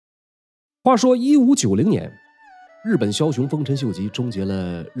话说1590年，日本枭雄丰臣秀吉终结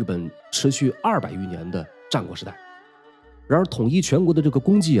了日本持续200余年的战国时代。然而统一全国的这个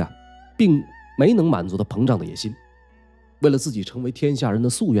功绩啊，并没能满足他膨胀的野心。为了自己成为天下人的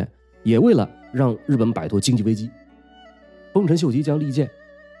夙愿，也为了让日本摆脱经济危机，丰臣秀吉将利剑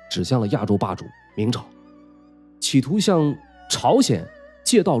指向了亚洲霸主明朝，企图向朝鲜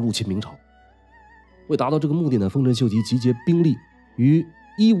借道入侵明朝。为达到这个目的呢，丰臣秀吉集结兵力于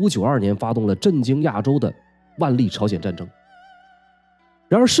1592年发动了震惊亚洲的万历朝鲜战争。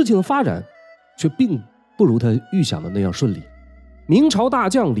然而事情的发展却并不如他预想的那样顺利。明朝大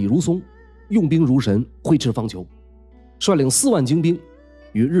将李如松用兵如神，挥斥方遒，率领4万精兵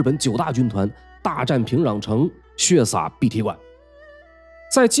与日本9大军团大战平壤城，血洒碧蹄馆。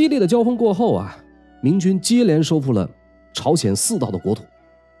在激烈的交锋过后啊，明军接连收复了朝鲜4道的国土，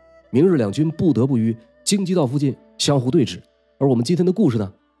明日两军不得不于京畿道附近相互对峙。而我们今天的故事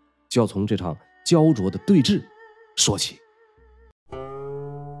呢，就要从这场焦灼的对峙说起。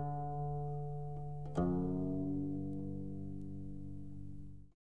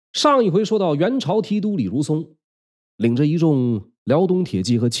上一回说到，元朝提督李如松领着一众辽东铁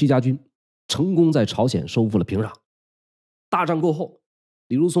骑和戚家军，成功在朝鲜收复了平壤。大战过后，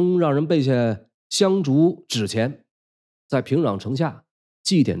李如松让人备下香烛纸钱，在平壤城下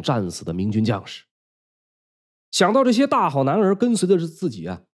祭奠战死的明军将士。想到这些大好男儿跟随的是自己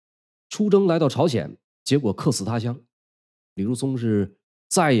啊，出征来到朝鲜，结果客死他乡，李如松是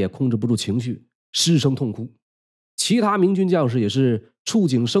再也控制不住情绪，失声痛哭。其他明军将士也是触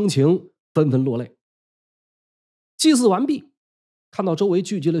景生情，纷纷落泪。祭祀完毕，看到周围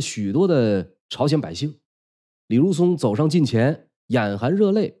聚集了许多的朝鲜百姓，李如松走上近前，眼含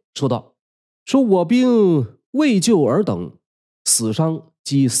热泪说道：“说我兵未就尔等，死伤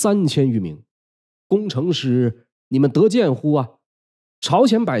计3000余名，功成时你们得见乎啊？”朝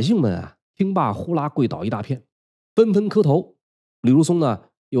鲜百姓们啊，听罢呼啦跪倒一大片，纷纷磕头。李如松呢，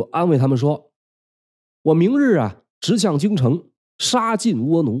又安慰他们说：“我明日啊，直向京城，杀尽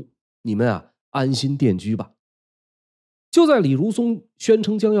倭奴，你们啊，安心殿居吧。”就在李如松宣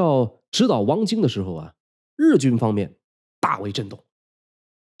称将要直捣王京的时候啊，日军方面大为震动。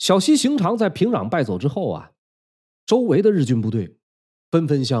小西行长在平壤败走之后啊，周围的日军部队纷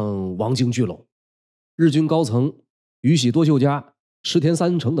纷向王京聚拢。日军高层宇喜多秀家、石田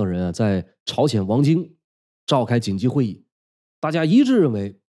三成等人啊，在朝鲜王京召开紧急会议，大家一致认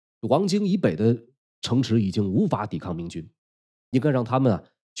为王京以北的城池已经无法抵抗明军，应该让他们啊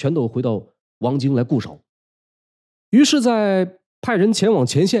全都回到王京来固守。于是在派人前往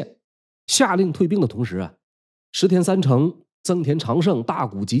前线下令退兵的同时啊，石田三成、增田长盛、大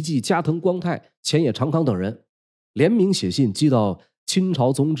谷吉继、加藤光泰、前野长康等人联名写信寄到清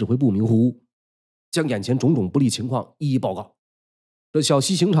朝总指挥部明户屋，将眼前种种不利情况一一报告。这小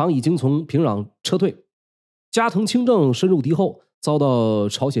西行长已经从平壤撤退，加藤清正深入敌后，遭到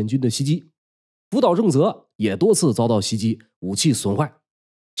朝鲜军的袭击，福岛正则也多次遭到袭击，武器损坏。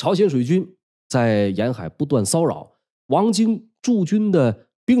朝鲜水军在沿海不断骚扰，王京驻军的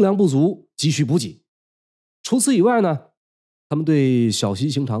兵粮不足，急需补给。除此以外呢，他们对小西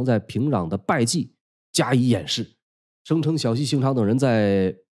行长在平壤的败绩加以掩饰，声称小西行长等人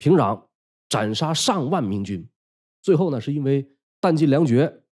在平壤斩杀上万明军，最后呢是因为弹尽粮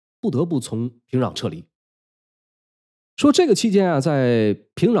绝，不得不从平壤撤离。说这个期间啊，在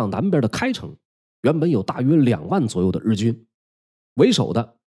平壤南边的开城，原本有大约2万左右的日军，为首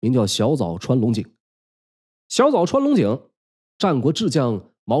的名叫小早川隆景。小早川隆景，战国智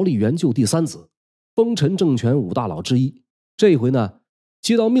将毛利元就第3子，丰臣政权5大佬之一。这一回呢，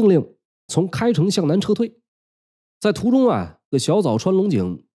接到命令从开城向南撤退，在途中啊，这小早川隆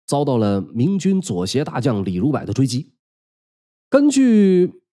景遭到了明军左协大将李如柏的追击。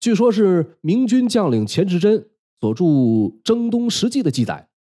据说是明军将领钱时珍所著《征东实记》的记载，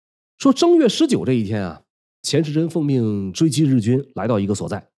说正月19这一天啊，钱时珍奉命追击日军来到一个所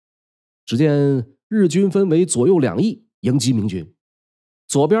在，只见日军分为左右2翼迎击明军，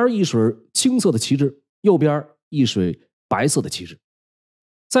左边一水青色的旗帜，右边一水白色的旗帜。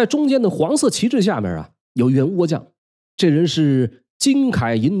在中间的黄色旗帜下面啊，有一员倭将，这人是金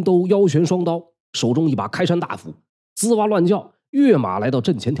铠银兜，腰悬双刀，手中一把开山大斧，吱哇乱叫，跃马来到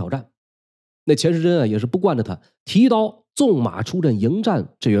阵前挑战。那钱时珍啊，也是不惯着他，提刀纵马出阵迎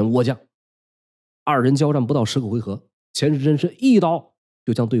战这员倭将。2人交战不到10个回合，钱时珍是一刀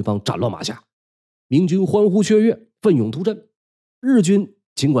就将对方斩落马下。明军欢呼雀跃，奋勇突阵。日军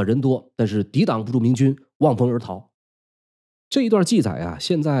尽管人多，但是抵挡不住明军，望风而逃。这一段记载啊，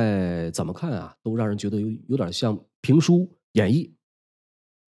现在怎么看啊，都让人觉得有点像评书演绎，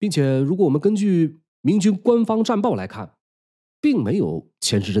并且如果我们根据明军官方战报来看，并没有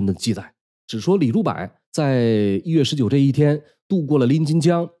钱时珍的记载，只说李如柏在1月19这一天渡过了临津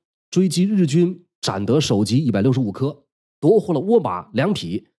江，追击日军，斩得首级165颗，夺获了倭马2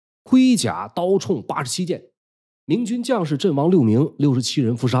匹，盔甲刀铳87件。明军将士阵亡6名，67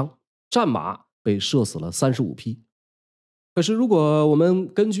人负伤，战马被射死了35匹。可是如果我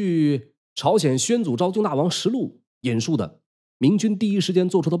们根据朝鲜宣祖昭敬大王实录引述的明军第一时间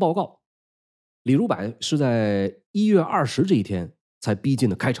做出的报告，李如柏是在1月20这一天才逼近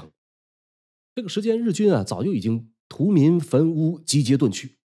的开城。这个时间日军早就已经屠民焚屋，集结遁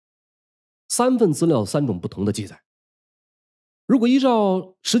去。3份资料3种不同的记载，如果依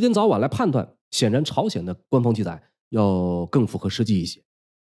照时间早晚来判断，显然朝鲜的官方记载要更符合实际一些。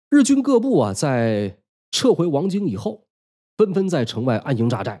日军各部在撤回王京以后，纷纷在城外安营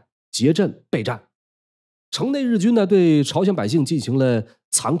扎寨，结阵备战。城内日军呢对朝鲜百姓进行了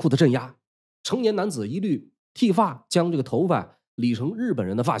残酷的镇压，成年男子一律剃发，将这个头发理成日本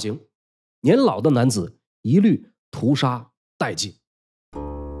人的发型，年老的男子一律屠杀殆尽。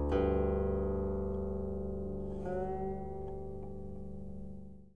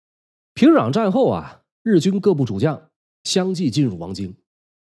平壤战后日军各部主将相继进入王京。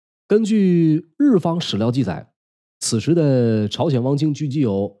根据日方史料记载，此时的朝鲜王京聚集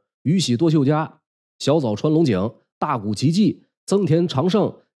有宇喜多秀家、小早川龙井、大谷吉继、增田长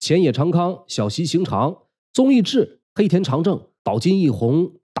盛、前野长康、小西行长、宗义治、黑田长政、岛津义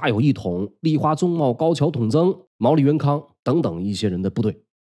弘、大有义统、立花宗茂、高桥统增、毛利元康等等一些人的部队，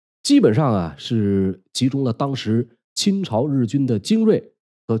基本上是集中了当时侵朝日军的精锐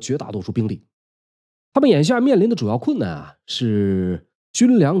和绝大多数兵力。他们眼下面临的主要困难是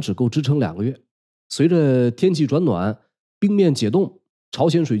军粮只够支撑2个月，随着天气转暖，冰面解冻，朝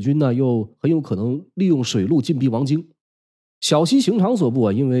鲜水军呢又很有可能利用水路进逼王京。小西行长所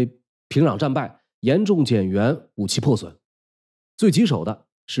部因为平壤战败，严重减员，武器破损。最棘手的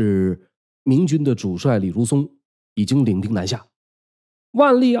是明军的主帅李如松已经领兵南下。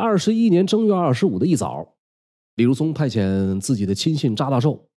万历21年正月25的一早，李如松派遣自己的亲信查大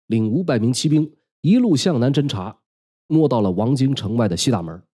寿领500名骑兵一路向南侦察，摸到了王京城外的西大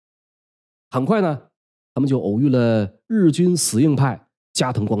门。很快呢，他们就偶遇了日军死硬派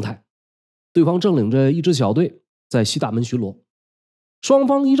加藤光太，对方正领着一支小队在西大门巡逻。双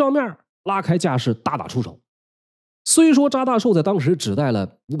方一照面，拉开架势，大打出手。虽说查大寿在当时只带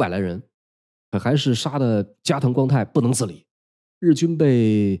了500来人，可还是杀的加藤光太不能自理。日军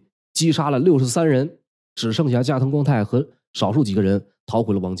被击杀了63人，只剩下加藤光太和少数几个人逃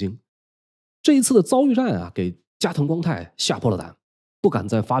回了王京。这一次的遭遇战给加藤光太吓破了胆，不敢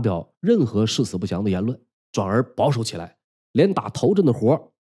再发表任何誓死不降的言论，转而保守起来，连打头阵的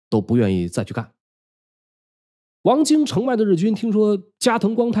活都不愿意再去干。王京城外的日军听说加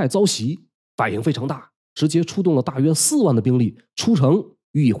藤光太遭袭，反应非常大，直接出动了大约4万的兵力出城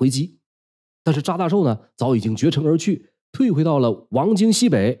予以回击。但是查大寿呢，早已经绝尘而去，退回到了王京西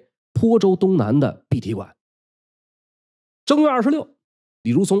北坡州东南的碧蹄馆。正月26，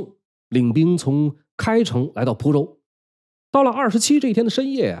李如松领兵从开城来到坡州。到了27这一天的深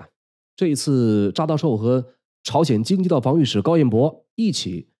夜这一次查大寿和朝鲜京畿道防御使高彦博一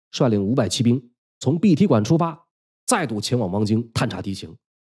起率领500骑兵从碧蹄馆出发，再度前往王京探查敌情。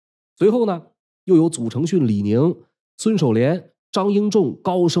随后呢，又有祖承训、李宁、孙守廉、张英仲、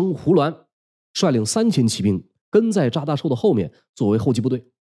高升、胡鸾率领3000骑兵跟在查大寿的后面作为后继部队。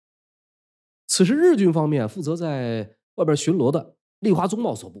此时日军方面负责在外边巡逻的立花宗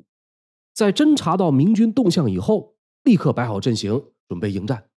茂所部，在侦察到明军动向以后，立刻摆好阵型，准备迎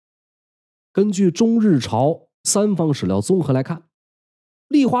战。根据中日朝3方史料综合来看，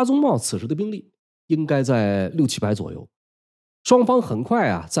立花宗茂此时的兵力应该在600-700左右。双方很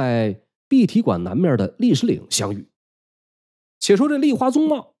快在碧蹄馆南面的礪石岭相遇。且说这立花宗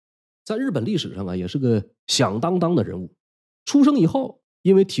茂在日本历史上也是个响当当的人物。出生以后，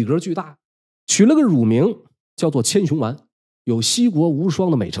因为体格巨大，取了个乳名叫做千雄丸，有西国无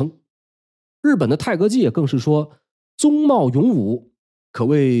双的美称。日本的太阁记更是说宗茂勇武，可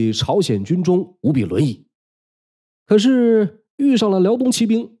谓朝鲜军中无比轮椅。可是遇上了辽东骑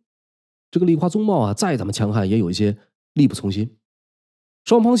兵，这个立花宗茂再怎么强悍，也有一些力不从心。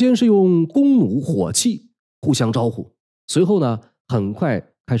双方先是用弓弩火器互相招呼，随后呢，很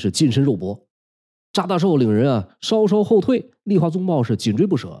快开始近身肉搏。查大寿领人稍稍后退，立花宗茂是紧追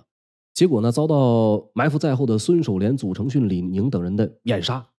不舍，结果呢，遭到埋伏在后的孙守廉、祖承训、李宁等人的掩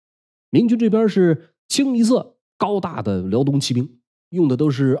杀。明军这边是清一色高大的辽东骑兵，用的都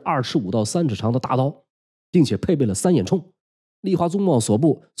是2尺5到3尺长的大刀，并且配备了3眼铳。立花宗茂所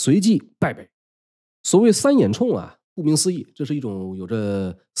部随即败北。所谓3眼铳顾名思义，这是一种有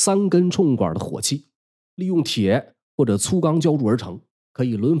着3根铳管的火器，利用铁或者粗钢浇铸而成，可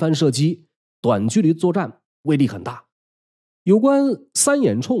以轮番射击，短距离作战威力很大。有关三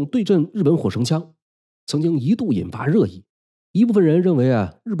眼冲对阵日本火绳枪，曾经一度引发热议。一部分人认为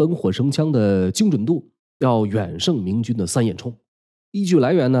日本火绳枪的精准度要远胜明军的三眼冲。依据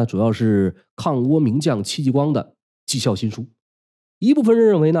来源呢，主要是抗倭名将戚继光的绩效新书。一部分人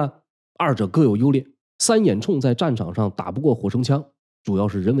认为呢，二者各有优劣，三眼冲在战场上打不过火绳枪，主要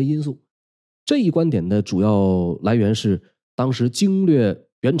是人为因素。这一观点的主要来源是当时经略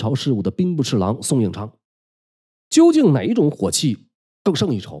元朝事务的兵部侍郎宋应昌。究竟哪一种火器更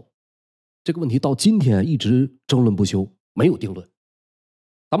胜一筹？这个问题到今天一直争论不休，没有定论。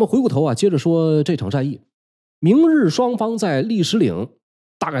咱们回过头接着说这场战役。明日双方在砪石岭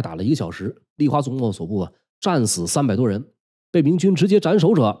大概打了1个小时，立花宗茂所部战死300多人，被明军直接斩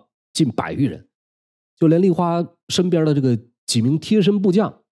首者近100余人，就连立花身边的这个几名贴身部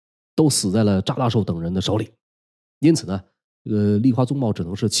将都死在了查大寿等人的手里。因此呢，立花宗茂只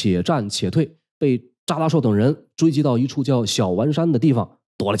能是且战且退，被查大寿等人追击到一处叫小丸山的地方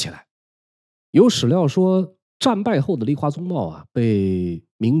躲了起来。有史料说，战败后的立花宗茂被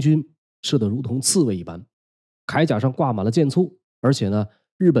明军射得如同刺猬一般，铠甲上挂满了箭簇，而且呢，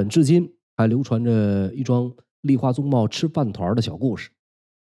日本至今还流传着一桩立花宗茂吃饭团的小故事。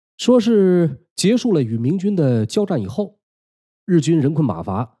说是结束了与明军的交战以后，日军人困马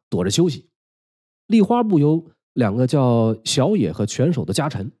乏，躲着休息。立花部有2个叫小野和拳手的家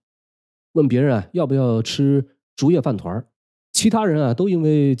臣，问别人要不要吃竹叶饭团，其他人都因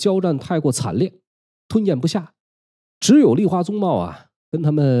为交战太过惨烈，吞咽不下，只有立花宗茂跟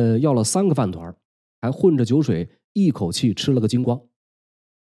他们要了3个饭团，还混着酒水一口气吃了个精光。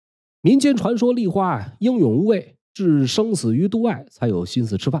民间传说立花英勇无畏，置生死于度外，才有心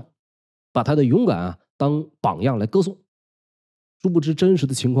思吃饭，把他的勇敢当榜样来歌颂。殊不知真实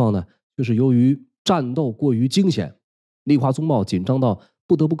的情况呢，就是由于战斗过于惊险，立花宗茂紧张到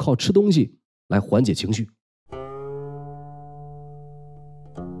不得不靠吃东西来缓解情绪。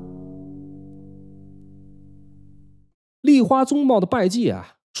立花宗茂的败绩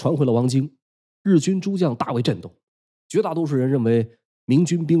传回了王京，日军诸将大为震动，绝大多数人认为明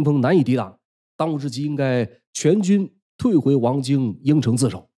军兵锋难以抵挡，当务之急应该全军退回王京，应城自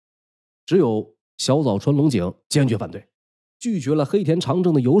守。只有小早川龙井坚决反对，拒绝了黑田长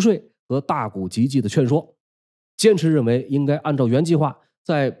政的游说和大谷吉继的劝说，坚持认为应该按照原计划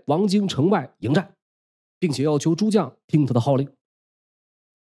在王京城外迎战，并且要求诸将听他的号令。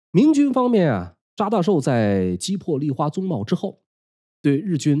明军方面查大寿在击破立花宗茂之后，对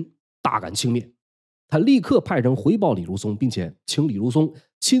日军大感轻蔑，他立刻派人回报李如松，并且请李如松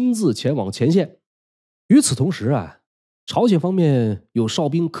亲自前往前线。与此同时朝鲜方面有哨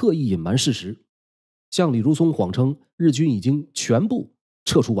兵刻意隐瞒事实，向李如松谎称日军已经全部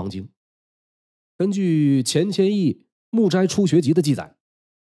撤出王京。根据钱谦益《木斋初学集》的记载，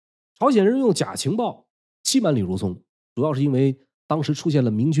朝鲜人用假情报欺瞒李如松，主要是因为当时出现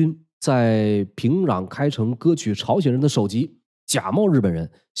了明军在平壤开城割取朝鲜人的首级，假冒日本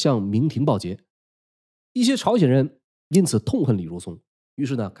人向明廷报捷。一些朝鲜人因此痛恨李如松，于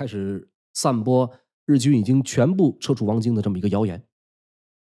是呢开始散播日军已经全部撤出王京的这么一个谣言。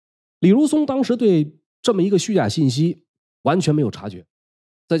李如松当时对这么一个虚假信息完全没有察觉，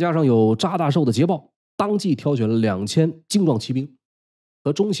再加上有查大寿的捷报，当即挑选了2000精壮骑兵，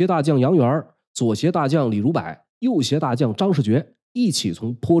和中协大将杨元、左协大将李如柏、右协大将张世觉一起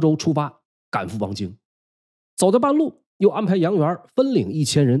从坡州出发，赶赴王京。走在半路，又安排杨元分领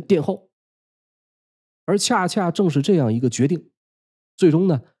1000人殿后。而恰恰正是这样一个决定，最终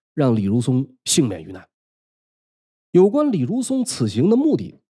呢让李如松幸免于难。有关李如松此行的目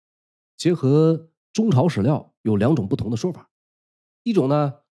的，结合中朝史料有2种不同的说法。一种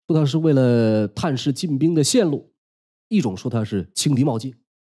呢说他是为了探视进兵的线路，一种说他是轻敌冒进，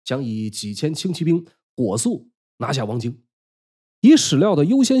想以几千轻骑兵火速拿下王京。以史料的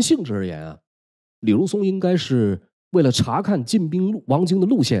优先性质而言李如松应该是为了查看进兵王京的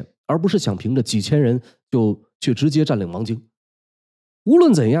路线，而不是想凭着几千人就去直接占领王京。无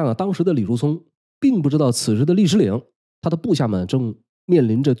论怎样当时的李如松并不知道此时的砪石岭，他的部下们正面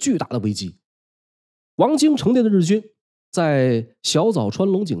临着巨大的危机。王京城内的日军在小早川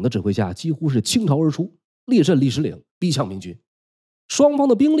龙井的指挥下，几乎是倾巢而出，列阵砪石岭，逼抢明军。双方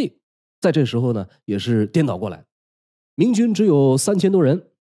的兵力在这时候呢也是颠倒过来，明军只有3000多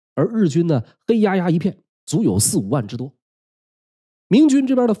人，而日军呢黑压压一片，足有4-5万之多。明军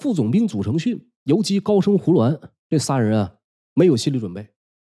这边的副总兵祖承训、游击高升胡鸾这3人没有心理准备，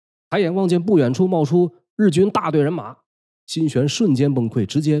抬眼望见不远处冒出日军大队人马，心弦瞬间崩溃，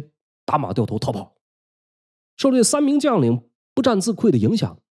直接打马掉头逃跑。受这3名将领不战自溃的影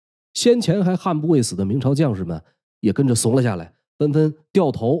响，先前还悍不畏死的明朝将士们也跟着怂了下来，纷纷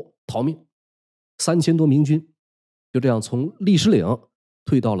掉头逃命。3000多明军就这样从砪石岭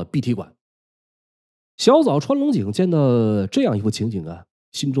退到了碧蹄馆。小早川龙井见到这样一幅情景啊，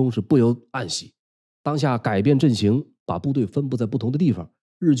心中是不由暗喜。当下改变阵型，把部队分布在不同的地方，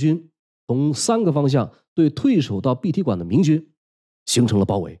日军从3个方向对退守到碧蹄馆的明军形成了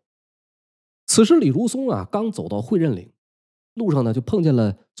包围。此时李如松啊刚走到会任岭，路上呢就碰见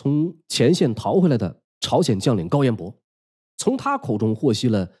了从前线逃回来的朝鲜将领高彦博，从他口中获悉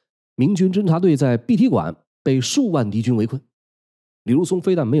了明军侦察队在碧蹄馆被数万敌军围困。李如松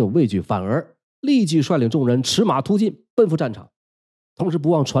非但没有畏惧，反而立即率领众人驰马突进，奔赴战场，同时不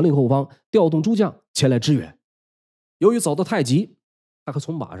忘传令后方，调动诸将前来支援。由于走得太急，他还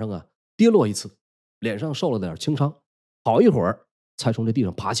从马上啊跌落一次，脸上受了点轻伤，好一会儿才从这地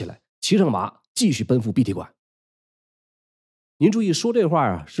上爬起来，骑上马继续奔赴碧蹄馆。您注意，说这话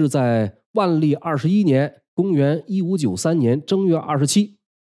啊是在万历21年公元1593年正月27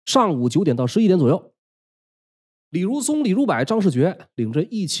上午9点到11点左右。李如松、李如柏、张世觉领着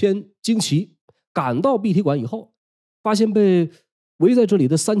1000精骑赶到碧蹄馆以后，发现被围在这里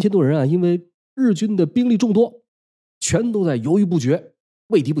的3000多人啊，因为日军的兵力众多，全都在犹豫不决，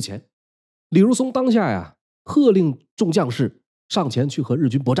畏敌不前。李如松当下呀，喝令众将士上前去和日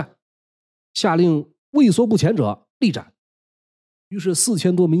军搏战，下令畏缩不前者力斩。于是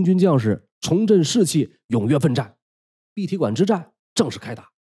4000多明军将士重振士气，踊跃奋战，碧蹄馆之战正式开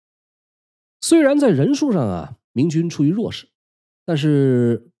打。虽然在人数上啊，明军处于弱势，但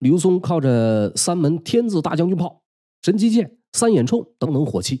是李如松靠着3门天字大将军炮、神机箭、三眼铳等等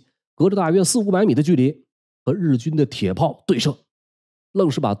火器，隔着大约400-500米的距离和日军的铁炮对射，愣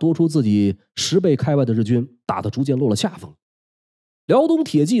是把多出自己10倍开外的日军打得逐渐落了下风。辽东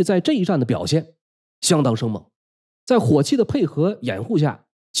铁骑在这一战的表现相当生猛，在火器的配合掩护下，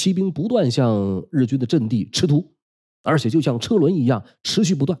骑兵不断向日军的阵地吃突，而且就像车轮一样持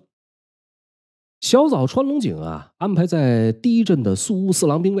续不断。小早川龙井啊，安排在第一阵的宿乌4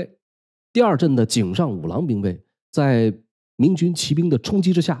郎兵卫，第2阵的井上5郎兵卫，在明军骑兵的冲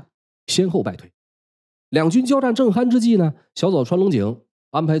击之下先后败退。两军交战正酣之际呢，小早川龙井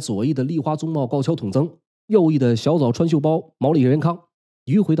安排左翼的立花宗茂高桥统增，右翼的小早川秀包毛利元康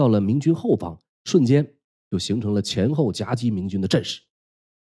迂回到了明军后方，瞬间就形成了前后夹击明军的阵势。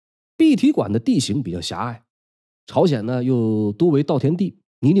碧蹄馆的地形比较狭隘，朝鲜呢又多为稻田地，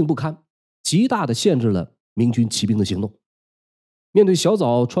泥泞不堪，极大的限制了明军骑兵的行动。面对小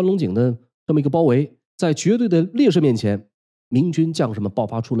早川龙井的这么一个包围，在绝对的劣势面前，明军将士们爆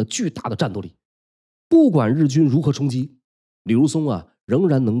发出了巨大的战斗力。不管日军如何冲击，李如松啊仍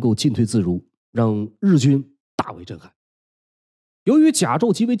然能够进退自如，让日军大为震撼。由于甲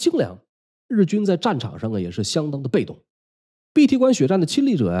胄极为精良，日军在战场上啊也是相当的被动。碧蹄馆血战的亲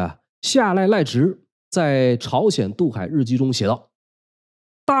历者啊下赖赖直在朝鲜渡海日记中写道：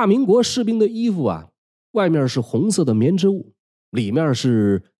大明国士兵的衣服啊，外面是红色的棉织物，里面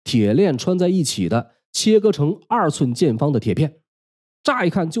是铁链穿在一起的切割成2寸见方的铁片，乍一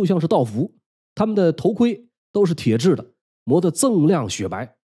看就像是道服。他们的头盔都是铁制的，磨得锃亮雪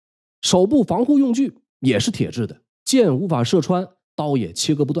白，手部防护用具也是铁制的，箭无法射穿，刀也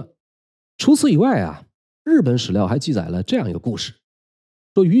切割不断。除此以外啊，日本史料还记载了这样一个故事，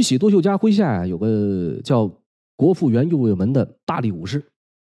说宇喜多秀家麾下有个叫国父原右卫门的大力武士，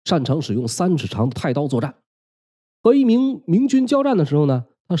擅长使用3尺长的太刀作战。和一名明军交战的时候呢，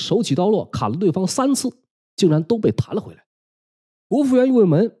他手起刀落，砍了对方3次，竟然都被弹了回来。国父原右卫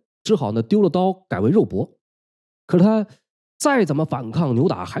门只好呢丢了刀，改为肉搏。可是他再怎么反抗扭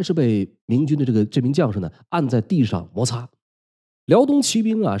打，还是被明军的这名将士呢按在地上摩擦。辽东骑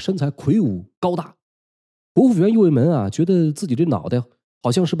兵啊身材魁梧高大，国父原右卫门啊觉得自己这脑袋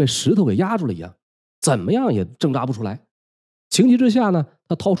好像是被石头给压住了一样，怎么样也挣扎不出来。情急之下呢，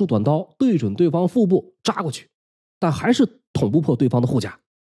他掏出短刀对准对方腹部扎过去，但还是捅不破对方的护甲。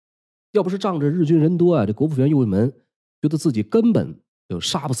要不是仗着日军人多啊，这国父原右卫门觉得自己根本就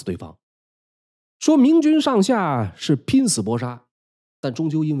杀不死对方。说明军上下是拼死搏杀，但终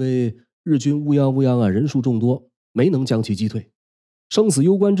究因为日军乌泱啊人数众多，没能将其击退。生死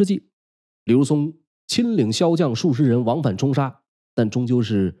攸关之际，李如松亲领骁将数十人往返冲杀，但终究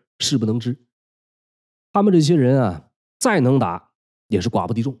是势不能支。他们这些人啊再能打也是寡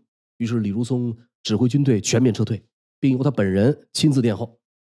不敌众，于是李如松指挥军队全面撤退，并由他本人亲自殿后。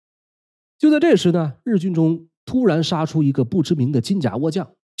就在这时呢，日军中突然杀出一个不知名的金甲倭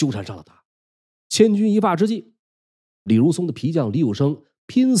将，纠缠上了他。千钧一发之际，李如松的皮将李有生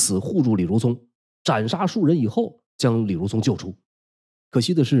拼死护住李如松，斩杀数人以后将李如松救出。可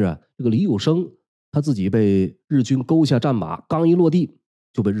惜的是啊，这个李有生他自己被日军勾下战马，刚一落地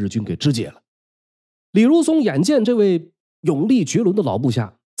就被日军给肢解了。李如松眼见这位勇力绝伦的老部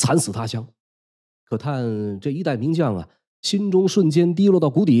下惨死他乡，可叹这一代名将啊，心中瞬间低落到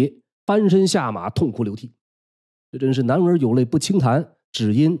谷底，翻身下马，痛哭流涕。这真是男儿有泪不轻弹，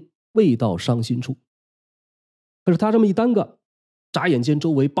只因未到伤心处。可是他这么一耽搁，眨眼间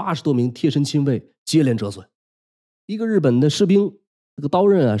周围80多名贴身亲卫接连折损。一个日本的士兵，这个刀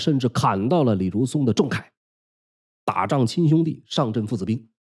刃啊，甚至砍到了李如松的重铠。打仗亲兄弟，上阵父子兵。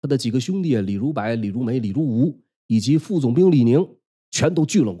他的几个兄弟李如柏、李如梅、李如吴以及副总兵李宁全都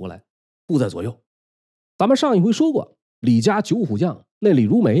聚拢过来，布在左右。咱们上一回说过，李家9虎将那李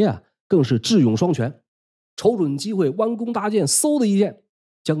如梅啊，更是智勇双全，瞅准机会弯弓搭箭，嗖的一箭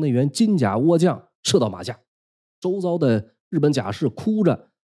将那员金甲倭将射到马下。周遭的日本甲士哭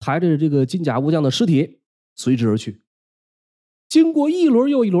着抬着这个金甲倭将的尸体随之而去。经过一轮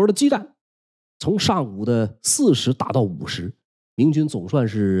又一轮的激战，从上午的4时打到5时，明军总算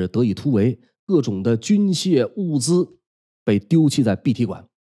是得以突围，各种的军械物资被丢弃在碧蹄馆，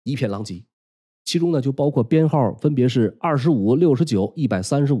一片狼藉。其中呢，就包括编号分别是25、69、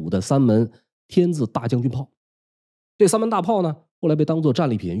135的3门天字大将军炮。这3门大炮呢，后来被当作战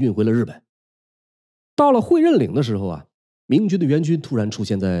利品运回了日本。到了会任岭的时候啊，明军的援军突然出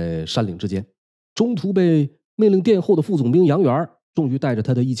现在山岭之间，中途被命令殿后的副总兵杨元终于带着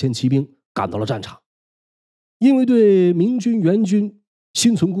他的1000骑兵赶到了战场。因为对明军援军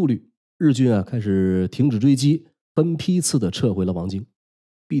心存顾虑，日军啊开始停止追击，分批次的撤回了王京。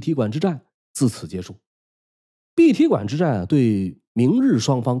碧蹄馆之战自此结束。碧蹄馆之战啊，对明日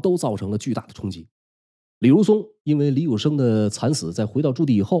双方都造成了巨大的冲击。李如松因为李有生的惨死，在回到驻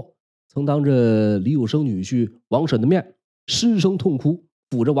地以后，曾当着李有生女婿王审的面失声痛哭，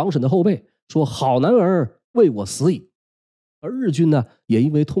抚着王审的后背说：“好男儿，为我死矣。”而日军呢，也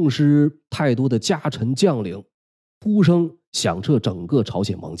因为痛失太多的家臣将领，呼声响彻整个朝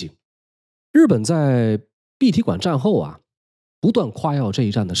鲜王境。日本在碧蹄馆战后啊，不断夸耀这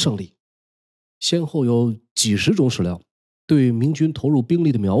一战的胜利，先后有几十种史料对明军投入兵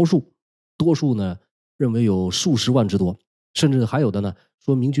力的描述，多数呢认为有数十万之多，甚至还有的呢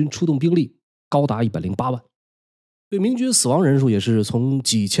说明军出动兵力高达108万，对明军死亡人数也是从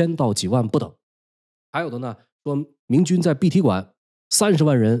几千到几万不等。还有的呢说明军在碧蹄馆30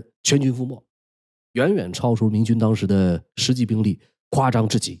万人全军覆没，远远超出明军当时的实际兵力，夸张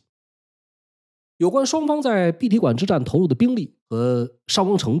至极。有关双方在碧蹄馆之战投入的兵力和伤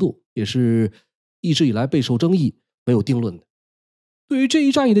亡程度，也是一直以来备受争议，没有定论的。对于这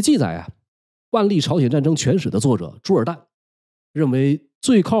一战役的记载啊，《万历朝鲜战争全史》的作者朱尔旦认为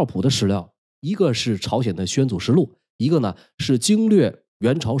最靠谱的史料，一个是朝鲜的宣祖实录，一个呢是经略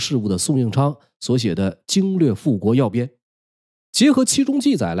元朝事务的宋应昌所写的《经略复国要编》。结合其中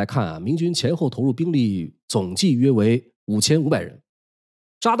记载来看啊，明军前后投入兵力总计约为5500人。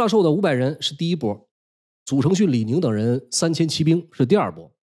查大寿的500人是第一波，祖承训、李宁等人3000骑兵是第二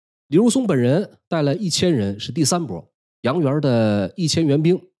波，李如松本人带来1000人是第三波，杨元的1000援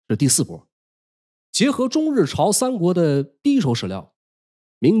兵是第四波。结合中日朝三国的第一手史料，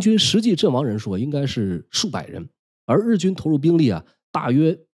明军实际阵亡人数应该是数百人，而日军投入兵力啊大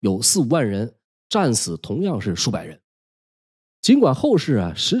约有4、5万人，战死同样是数百人。尽管后世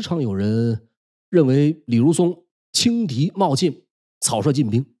啊时常有人认为李如松轻敌冒进，草率进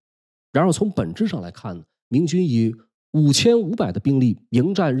兵，然而从本质上来看，明军以5500的兵力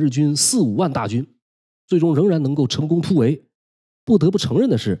迎战日军4、5万大军，最终仍然能够成功突围。不得不承认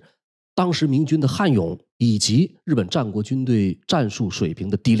的是，当时明军的悍勇以及日本战国军队战术水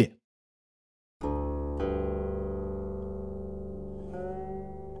平的低劣。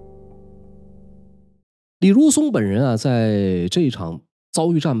李如松本人啊，在这一场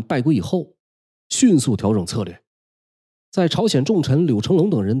遭遇战败归以后，迅速调整策略，在朝鲜重臣柳成龙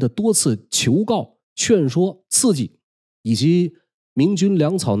等人的多次求告、劝说、刺激，以及明军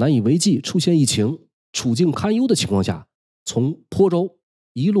粮草难以为继、出现疫情、处境堪忧的情况下，从坡州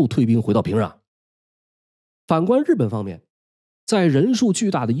一路退兵回到平壤。反观日本方面，在人数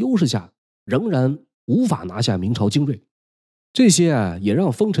巨大的优势下，仍然无法拿下明朝精锐。这些啊，也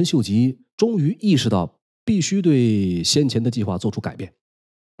让丰臣秀吉终于意识到必须对先前的计划做出改变。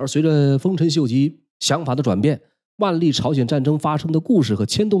而随着丰臣秀吉想法的转变，万历朝鲜战争发生的故事和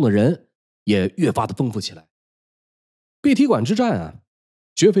牵动的人也越发的丰富起来。碧蹄馆之战啊，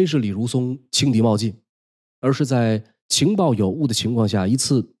绝非是李如松轻敌冒进，而是在情报有误的情况下，一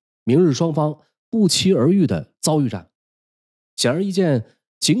次明日双方不期而遇的遭遇战。显而易见，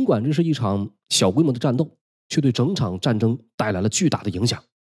尽管这是一场小规模的战斗，却对整场战争带来了巨大的影响。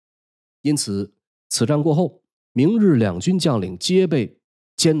因此，此战过后，明日两军将领皆被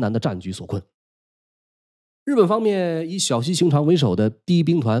艰难的战局所困。日本方面以小西行长为首的第一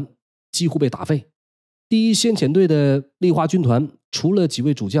兵团几乎被打废，第一先遣队的立花军团除了几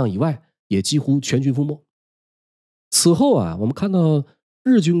位主将以外，也几乎全军覆没。此后啊，我们看到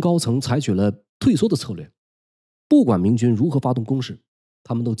日军高层采取了退缩的策略，不管明军如何发动攻势，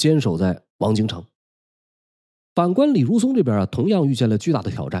他们都坚守在王京城。反观李如松这边啊，同样遇见了巨大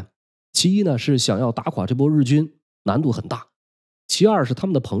的挑战。其一呢，是想要打垮这波日军难度很大；其二是他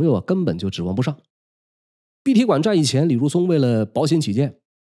们的朋友啊根本就指望不上。碧蹄馆战役前，李如松为了保险起见，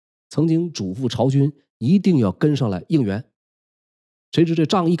曾经嘱咐朝军一定要跟上来应援。谁知这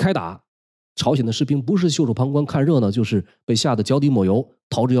仗一开打，朝鲜的士兵不是袖手旁观看热闹，就是被吓得脚底抹油，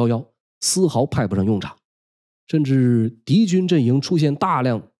逃之夭夭，丝毫派不上用场。甚至敌军阵营出现大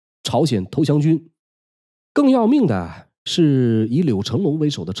量朝鲜投降军。更要命的是，以柳成龙为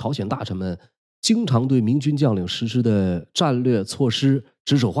首的朝鲜大臣们经常对明军将领实施的战略措施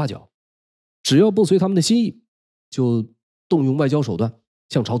指手画脚，只要不随他们的心意，就动用外交手段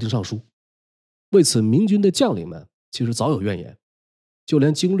向朝廷上书。为此，明军的将领们其实早有怨言，就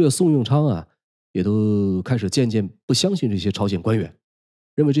连经略宋永昌啊，也都开始渐渐不相信这些朝鲜官员，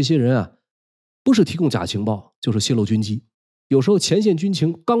认为这些人啊，不是提供假情报，就是泄露军机。有时候前线军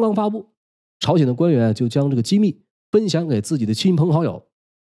情刚刚发布，朝鲜的官员就将这个机密分享给自己的亲朋好友。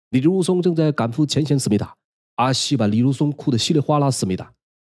李如松正在赶赴前线思密达，阿西把李如松哭得稀里哗啦思密达。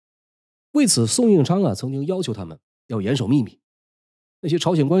为此，宋应昌啊曾经要求他们要严守秘密。那些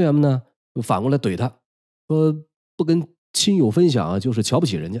朝鲜官员们呢，就反过来怼他，说不跟亲友分享啊，就是瞧不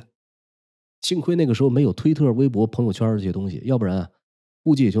起人家。幸亏那个时候没有推特、微博、朋友圈这些东西，要不然啊，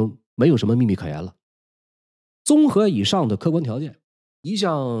估计也就没有什么秘密可言了。综合以上的客观条件，一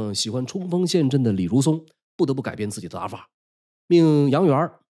向喜欢冲锋陷阵的李如松不得不改变自己的打法，命杨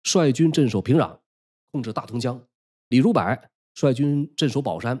元率军镇守平壤，控制大同江；李如柏率军镇守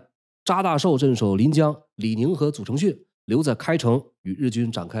宝山，查大寿镇守临江，李宁和祖承训留在开城与日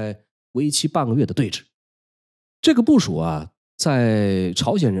军展开为期半个月的对峙。这个部署啊，在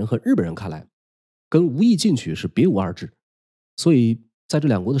朝鲜人和日本人看来，跟无意进取是别无二致。所以在这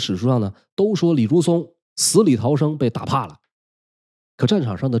两国的史书上呢，都说李如松死里逃生，被打怕了。可战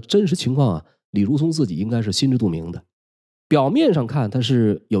场上的真实情况啊，李如松自己应该是心知肚明的。表面上看他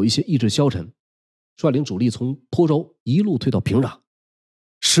是有一些意志消沉，率领主力从坡州一路退到平壤，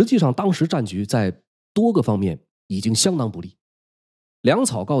实际上当时战局在多个方面已经相当不利，粮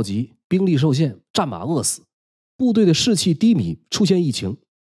草告急，兵力受限，战马饿死，部队的士气低迷，出现疫情，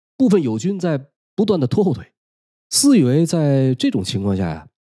部分友军在不断的拖后腿。自以为在这种情况下呀，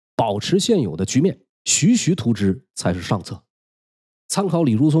保持现有的局面，徐徐图之才是上策。参考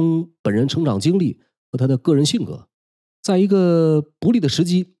李如松本人成长经历和他的个人性格，在一个不利的时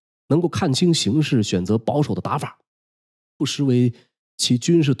机能够看清形势，选择保守的打法，不失为其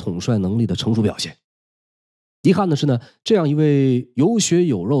军事统帅能力的成熟表现。遗憾的是呢，这样一位有血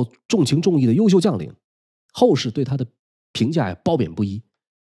有肉、重情重义的优秀将领，后世对他的评价褒贬不一。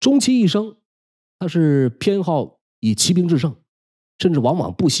终其一生，他是偏好以骑兵制胜，甚至往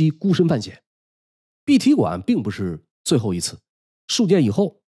往不惜孤身犯险。碧蹄馆并不是最后一次，数年以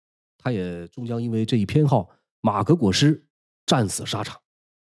后，他也终将因为这一偏好马革裹尸，战死沙场。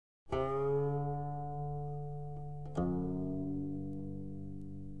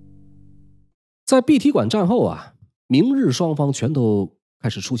在碧蹄馆战后啊，明日双方全都开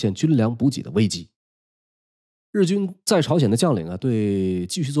始出现军粮补给的危机。日军在朝鲜的将领啊，对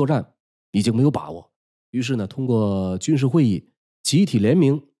继续作战已经没有把握，于是呢，通过军事会议集体联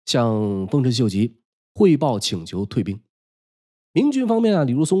名向丰臣秀吉汇报请求退兵。明军方面啊，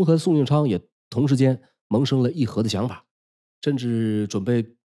李如松和宋应昌也同时间萌生了议和的想法，甚至准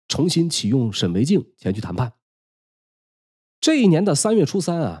备重新启用沈惟敬前去谈判。这一年的3月初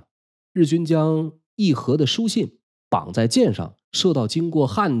3啊，日军将议和的书信绑在箭上，射到经过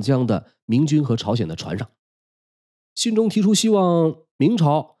汉江的明军和朝鲜的船上。信中提出希望明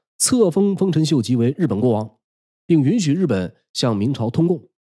朝册封丰臣秀吉为日本国王，并允许日本向明朝通贡。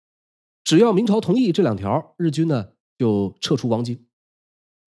只要明朝同意这2条，日军呢就撤出王京。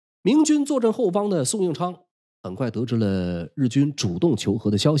明军坐镇后方的宋应昌很快得知了日军主动求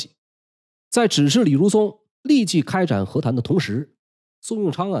和的消息，在指示李如松立即开展和谈的同时，宋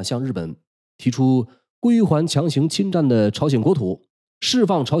应昌啊向日本提出归还强行侵占的朝鲜国土，释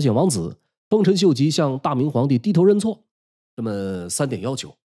放朝鲜王子，丰臣秀吉向大明皇帝低头认错，这么3点要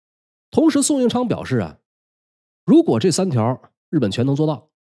求。同时宋应昌表示啊，如果这3条日本全能做到，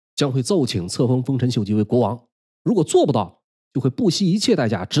将会奏请册封丰臣秀吉为国王；如果做不到，就会不惜一切代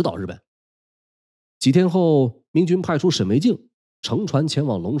价指导日本。几天后，明军派出沈惟敬乘船前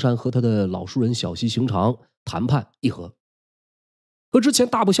往龙山，和他的老熟人小西行长谈判议和。和之前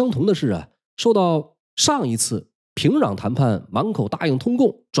大不相同的是啊，受到上一次平壤谈判满口答应通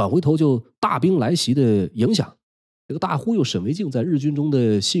贡，转回头就大兵来袭的影响，这个大忽悠沈惟敬在日军中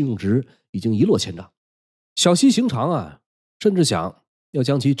的信用值已经一落千丈，小西行长啊，甚至想要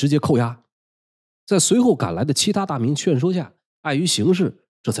将其直接扣押。在随后赶来的其他大名劝说下，碍于形势，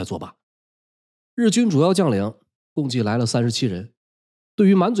这才作罢。日军主要将领共计来了37人，对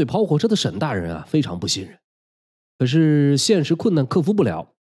于满嘴跑火车的沈大人啊，非常不信任。可是现实困难克服不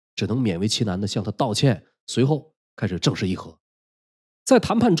了，只能勉为其难的向他道歉，随后开始正式议和。在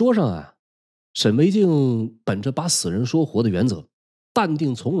谈判桌上啊，沈惟敬本着把死人说活的原则，淡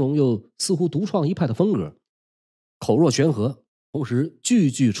定从容又似乎独创一派的风格，口若悬河，同时句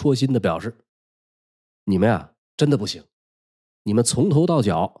句戳心的表示：你们啊，真的不行，你们从头到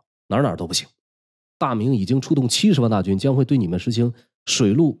脚哪都不行。大明已经出动70万大军，将会对你们实行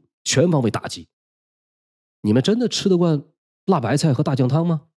水陆全方位打击。你们真的吃得惯辣白菜和大酱汤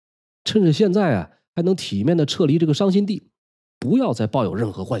吗？趁着现在啊，还能体面的撤离这个伤心地，不要再抱有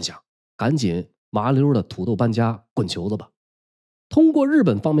任何幻想，赶紧麻溜的土豆搬家滚球子吧。通过日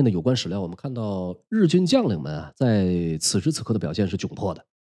本方面的有关史料，我们看到日军将领们啊，在此时此刻的表现是窘迫的。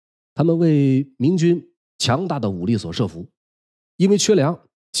他们为明军强大的武力所慑服，因为缺粮，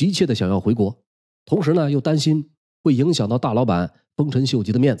急切的想要回国，同时呢，又担心会影响到大老板丰臣秀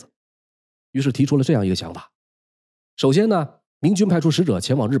吉的面子，于是提出了这样一个想法。首先呢，明军派出使者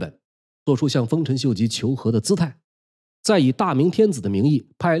前往日本，做出向丰臣秀吉求和的姿态，再以大明天子的名义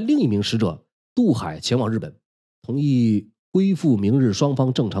派另一名使者渡海前往日本，同意恢复明日双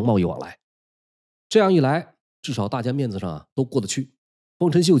方正常贸易往来。这样一来，至少大家面子上啊都过得去，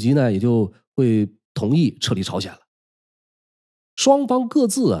丰臣秀吉呢也就会同意撤离朝鲜了。双方各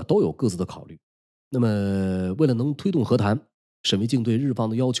自啊都有各自的考虑。那么为了能推动和谈，沈惟敬对日方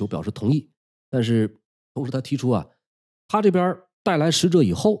的要求表示同意，但是同时他提出啊，他这边带来使者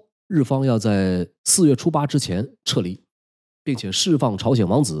以后，日方要在4月初8之前撤离，并且释放朝鲜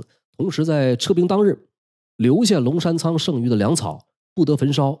王子，同时在撤兵当日留下龙山仓剩余的粮草，不得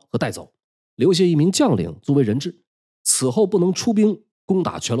焚烧和带走，留下一名将领作为人质，此后不能出兵攻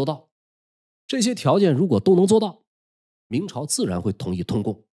打全罗道。这些条件如果都能做到，明朝自然会同意通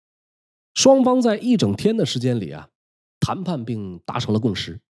共。双方在一整天的时间里啊，谈判并达成了共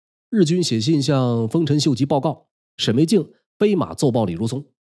识。日军写信向丰臣秀吉报告，沈惟敬飞马奏报李如松，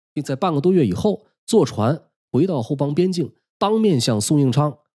并在半个多月以后坐船回到后方边境，当面向宋应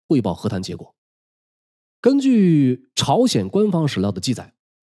昌汇报和谈结果。根据朝鲜官方史料的记载，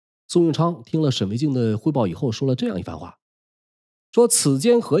宋应昌听了沈惟敬的汇报以后，说了这样一番话，说此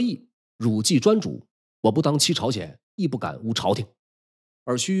间何意，汝既专主，我不当欺朝鲜，亦不敢污朝廷，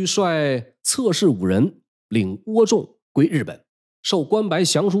而须率侧室5人领倭众归日本，受关白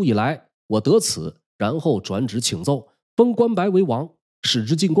降书以来，我得此，然后转旨请奏，封关白为王，使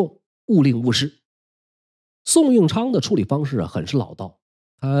之进贡，勿令误事。宋应昌的处理方式啊，很是老道，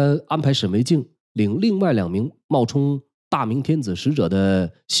他安排沈惟敬领另外2名冒充大明天子使者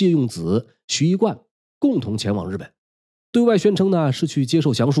的谢用子、徐一贯共同前往日本，对外宣称呢是去接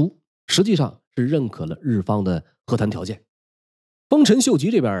受降书，实际上是认可了日方的和谈条件。丰臣秀吉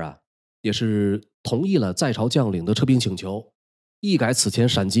这边啊，也是同意了在朝将领的撤兵请求，一改此前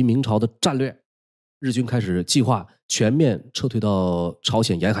闪击明朝的战略，日军开始计划全面撤退到朝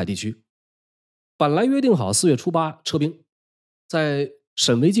鲜沿海地区。本来约定好4月初8撤兵，在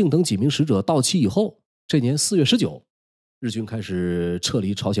沈惟敬等几名使者到期以后，这年4月19，日军开始撤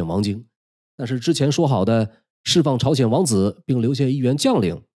离朝鲜王京，但是之前说好的释放朝鲜王子并留下1员将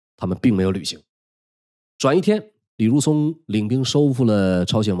领，他们并没有履行。转一天，李如松领兵收复了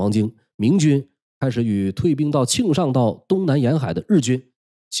朝鲜王京，明军开始与退兵到庆尚道东南沿海的日军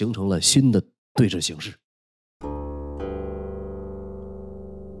形成了新的对峙形势。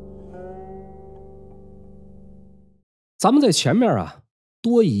咱们在前面啊，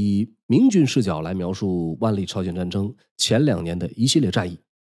多以明军视角来描述万历朝鲜战争前2年的一系列战役。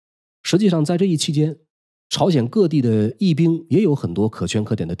实际上在这一期间，朝鲜各地的义兵也有很多可圈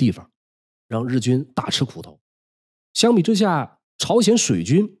可点的地方，让日军大吃苦头。相比之下，朝鲜水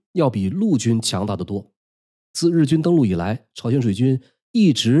军要比陆军强大得多。自日军登陆以来，朝鲜水军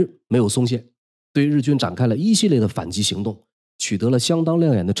一直没有松懈，对日军展开了一系列的反击行动，取得了相当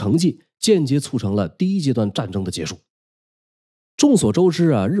亮眼的成绩，间接促成了第1阶段战争的结束。众所周知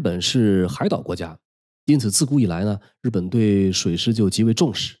啊，日本是海岛国家，因此自古以来呢，日本对水师就极为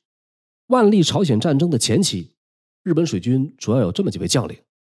重视。万历朝鲜战争的前期，日本水军主要有这么几位将领，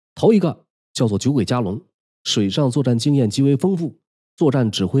头一个叫做酒鬼嘉隆，水上作战经验极为丰富，作战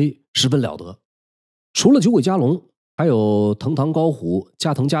指挥十分了得。除了酒鬼嘉隆，还有藤堂高虎、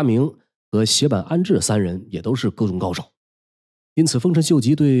加藤嘉明和斜坂安治3人也都是各中高手。因此丰臣秀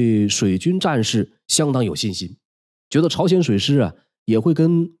吉对水军战士相当有信心，觉得朝鲜水师啊也会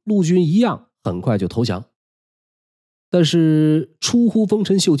跟陆军一样很快就投降。但是出乎丰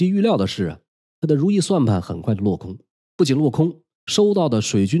臣秀吉预料的是，他的如意算盘很快就落空。不仅落空，收到的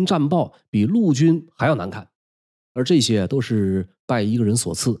水军战报比陆军还要难看。而这些都是拜一个人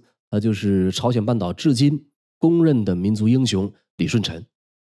所赐，那就是朝鲜半岛至今公认的民族英雄李舜臣。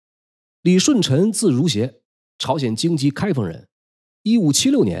李舜臣字如邪，朝鲜京畿开封人。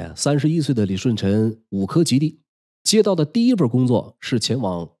1576年，31岁的李舜臣5科及第，接到的第一份工作是前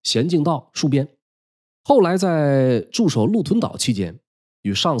往咸镜道戍边。后来在驻守陆屯岛期间，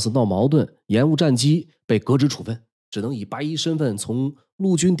与上司闹矛盾，延误战机，被革职处分，只能以白衣身份从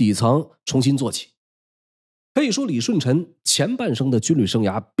陆军底层重新做起。可以说李舜臣前半生的军旅生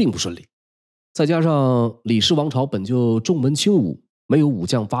涯并不顺利，再加上李氏王朝本就重文轻武，没有武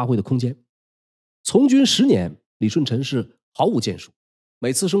将发挥的空间。从军10年，李舜臣是毫无建树，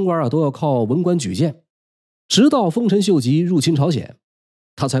每次升官都要靠文官举荐，直到丰臣秀吉入侵朝鲜，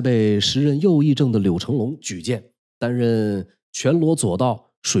他才被时任右翼政的柳成龙举荐，担任全罗左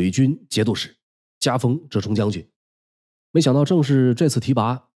道水军节度使，加封浙冲将军。没想到正是这次提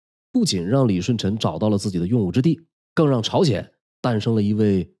拔，不仅让李舜臣找到了自己的用武之地，更让朝鲜诞生了一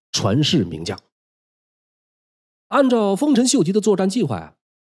位传世名将。按照丰臣秀吉的作战计划，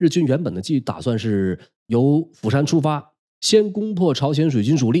日军原本的打算是由釜山出发，先攻破朝鲜水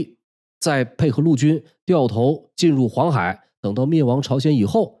军主力，再配合陆军掉头进入黄海，等到灭亡朝鲜以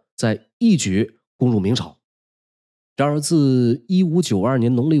后，再一举攻入明朝。然而自1592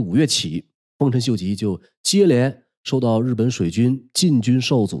年农历5月起，丰臣秀吉就接连收到日本水军进军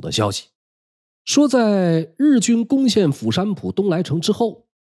受阻的消息，说在日军攻陷釜山浦东来城之后，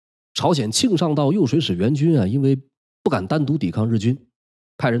朝鲜庆尚道右水使援军因为不敢单独抵抗日军，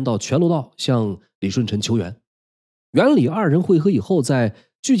派人到全罗道向李舜臣求援。原李二人会合以后，在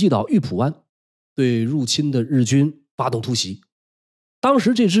巨济岛玉浦湾对入侵的日军发动突袭。当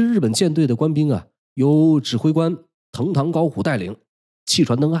时这支日本舰队的官兵由指挥官藤堂高虎带领，弃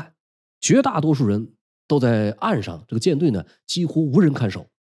船登岸，绝大多数人都在岸上，这个舰队呢几乎无人看守。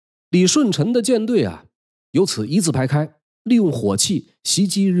李舜臣的舰队由此一字排开，利用火器袭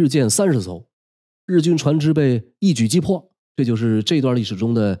击日舰30艘，日军船只被一举击破。这就是这段历史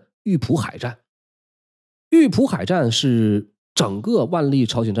中的玉浦海战。玉浦海战是整个万历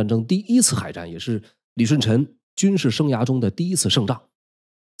朝鲜战争第一次海战，也是李舜臣军事生涯中的第一次胜仗。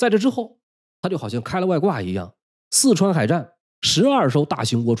在这之后，他就好像开了外挂一样，四川海战12艘大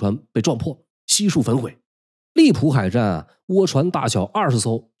型倭船被撞破，悉数焚毁。荔浦海战倭船大小20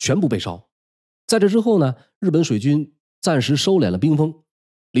艘全部被烧。在这之后呢，日本水军暂时收敛了兵锋，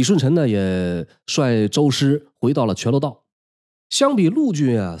李舜臣呢也率舟师回到了全罗道。相比陆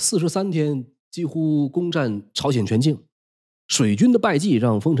军43天几乎攻占朝鲜全境，水军的败绩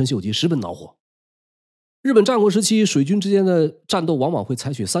让丰臣秀吉十分恼火。日本战国时期，水军之间的战斗往往会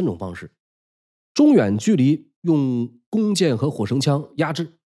采取3种方式：中远距离用弓箭和火绳枪压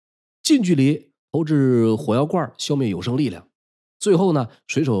制，近距离投掷火药罐消灭有生力量，最后呢，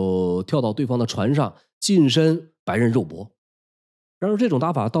水手跳到对方的船上，近身白刃肉搏。然而这种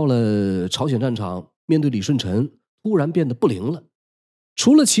打法到了朝鲜战场，面对李舜臣突然变得不灵了。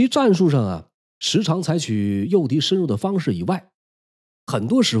除了其战术上时常采取诱敌深入的方式以外，很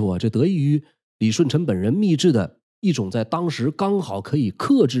多时候这得益于李舜臣本人秘制的一种在当时刚好可以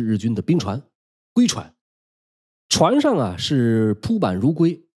克制日军的兵船——龟船。船上是铺板如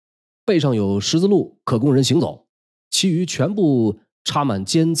龟，背上有十字路可供人行走，其余全部插满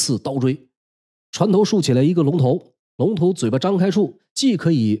尖刺刀锥。船头竖起来一个龙头，龙头嘴巴张开处既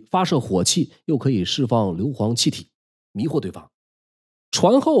可以发射火器，又可以释放硫磺气体，迷惑对方。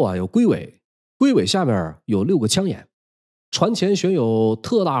船后有龟尾，龟尾下面有6个枪眼。船前悬有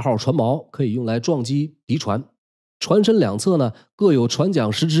特大号船锚，可以用来撞击敌船。船身两侧呢各有船桨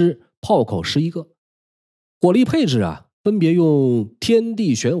10支，炮口11个。火力配置分别用天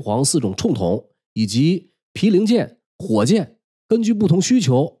地玄黄4种冲筒以及皮零箭、火箭，根据不同需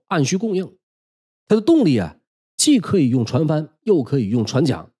求按需供应。它的动力既可以用船帆，又可以用船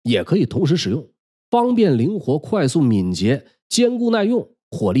桨，也可以同时使用，方便灵活、快速敏捷，坚固耐用，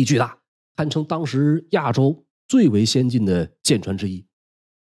火力巨大，堪称当时亚洲最为先进的舰船之一。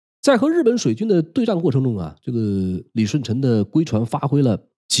在和日本水军的对战过程中这个李舜臣的龟船发挥了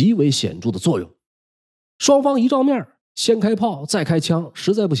极为显著的作用。双方一照面，先开炮再开枪，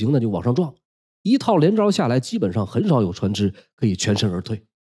实在不行呢就往上撞，一套连招下来，基本上很少有船只可以全身而退。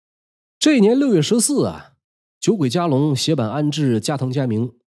这一年6月14酒鬼加隆、胁坂安治、加藤嘉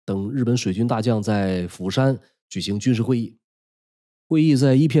明等日本水军大将在釜山举行军事会议。会议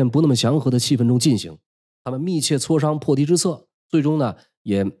在一片不那么祥和的气氛中进行，他们密切磋商破敌之策，最终呢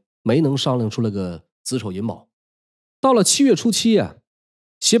也没能商量出了个子丑寅卯。到了7月初7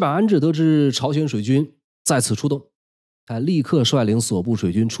胁坂安治得知朝鲜水军再次出动，他立刻率领所部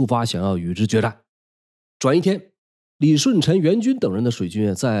水军出发，想要与之决战。转一天，李舜臣援军等人的水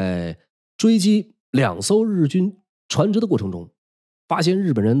军在追击2艘日军船只的过程中，发现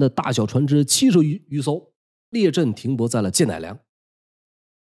日本人的大小船只70余艘列阵停泊在了建乃梁。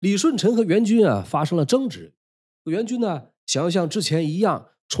李舜臣和援军发生了争执，援军想要像之前一样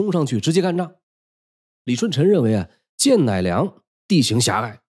冲上去直接干仗。李舜臣认为建乃梁地形狭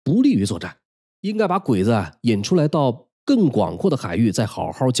隘，不利于作战，应该把鬼子引出来到更广阔的海域，再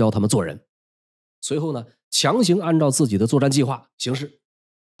好好教他们做人。随后强行按照自己的作战计划行事。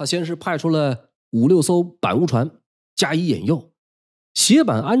他先是派出了5、6艘板坞船加以引诱，斜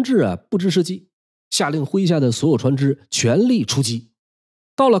板安置不知是计，下令麾下的所有船只全力出击。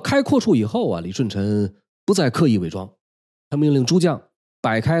到了开阔处以后李舜臣不再刻意伪装，他命令诸将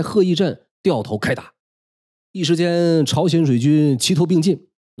摆开鹤翼阵，掉头开打。一时间，朝鲜水军齐头并进，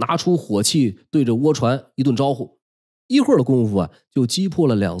拿出火器对着倭船一顿招呼，一会儿的功夫就击破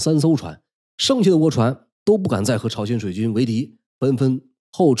了2、3艘船，剩下的倭船都不敢再和朝鲜水军为敌，纷纷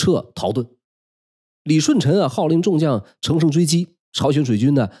后撤逃遁。李舜臣号令众将乘胜追击，朝鲜水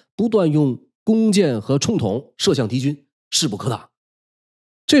军不断用弓箭和冲筒射向敌军，势不可挡。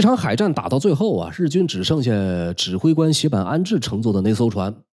这场海战打到最后日军只剩下指挥官斜板安置乘坐的那艘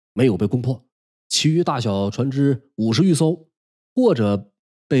船没有被攻破，其余大小船只50余艘，或者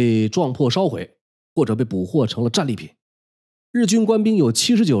被撞破烧毁，或者被捕获成了战利品。日军官兵有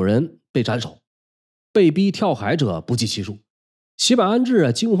79人被斩首，被逼跳海者不计其数。斜板安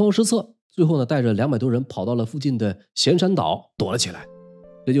置惊慌失措，最后带着200多人跑到了附近的咸山岛躲了起来，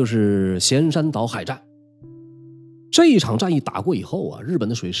这就是咸山岛海战。这一场战役打过以后日本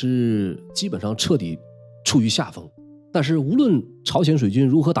的水师基本上彻底处于下风，但是无论朝鲜水军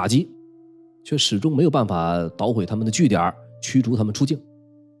如何打击，却始终没有办法捣毁他们的据点，驱逐他们出境。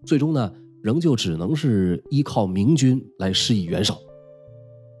最终仍旧只能是依靠明军来施以援手。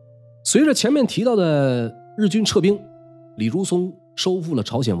随着前面提到的日军撤兵，李如松收复了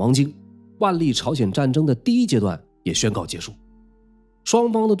朝鲜王京，万历朝鲜战争的第1阶段也宣告结束。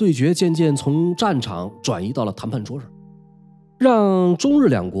双方的对决渐渐从战场转移到了谈判桌上。让中日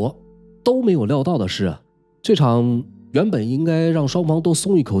两国都没有料到的是这场原本应该让双方都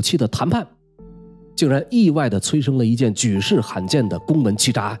松一口气的谈判，竟然意外地催生了一件举世罕见的宫门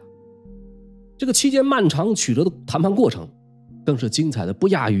欺诈案。这个期间漫长曲折的谈判过程更是精彩的不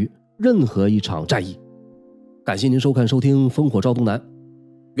亚于任何一场战役。感谢您收听烽火照东南。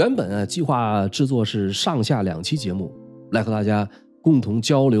原本计划制作是上下2期节目，来和大家共同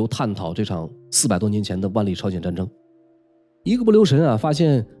交流探讨这场400多年前的万历朝鲜战争。一个不留神发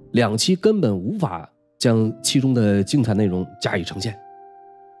现2期根本无法将其中的精彩内容加以呈现。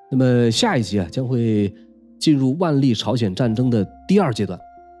那么下一集将会进入万历朝鲜战争的第2阶段，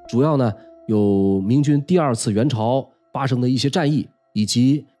主要有明军第2次援朝发生的一些战役，以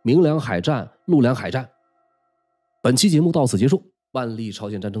及明梁海战、陆梁海战。本期节目到此结束，万历朝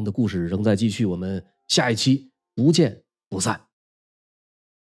鲜战争的故事仍在继续，我们下一期不见不散。